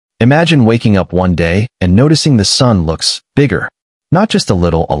Imagine waking up one day and noticing the sun looks bigger. Not just a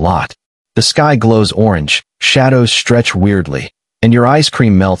little, a lot. The sky glows orange, shadows stretch weirdly, and your ice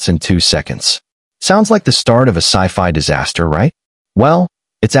cream melts in 2 seconds. Sounds like the start of a sci-fi disaster, right? Well,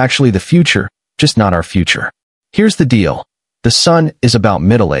 it's actually the future, just not our future. Here's the deal. The sun is about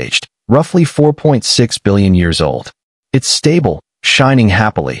middle-aged, roughly 4.6 billion years old. It's stable, shining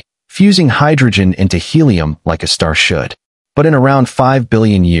happily, fusing hydrogen into helium like a star should. But in around 5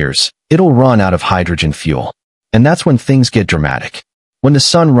 billion years, it'll run out of hydrogen fuel. And that's when things get dramatic. When the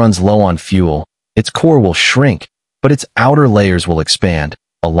sun runs low on fuel, its core will shrink, but its outer layers will expand,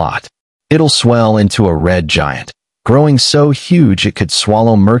 a lot. It'll swell into a red giant, growing so huge it could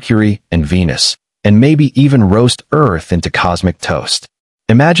swallow Mercury and Venus, and maybe even roast Earth into cosmic toast.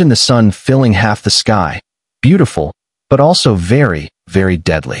 Imagine the sun filling half the sky. Beautiful, but also very, very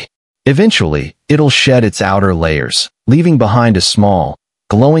deadly. Eventually, it'll shed its outer layers, leaving behind a small,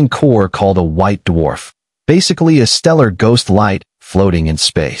 glowing core called a white dwarf, basically a stellar ghost light floating in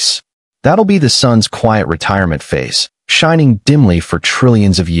space. That'll be the sun's quiet retirement phase, shining dimly for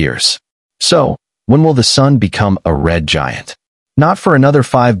trillions of years. So, when will the sun become a red giant? Not for another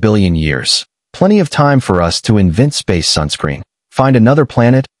 5 billion years. Plenty of time for us to invent space sunscreen, find another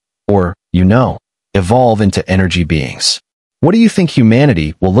planet, or, evolve into energy beings. What do you think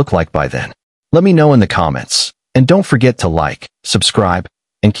humanity will look like by then? Let me know in the comments. And don't forget to like, subscribe,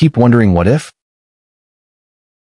 and keep wondering what if?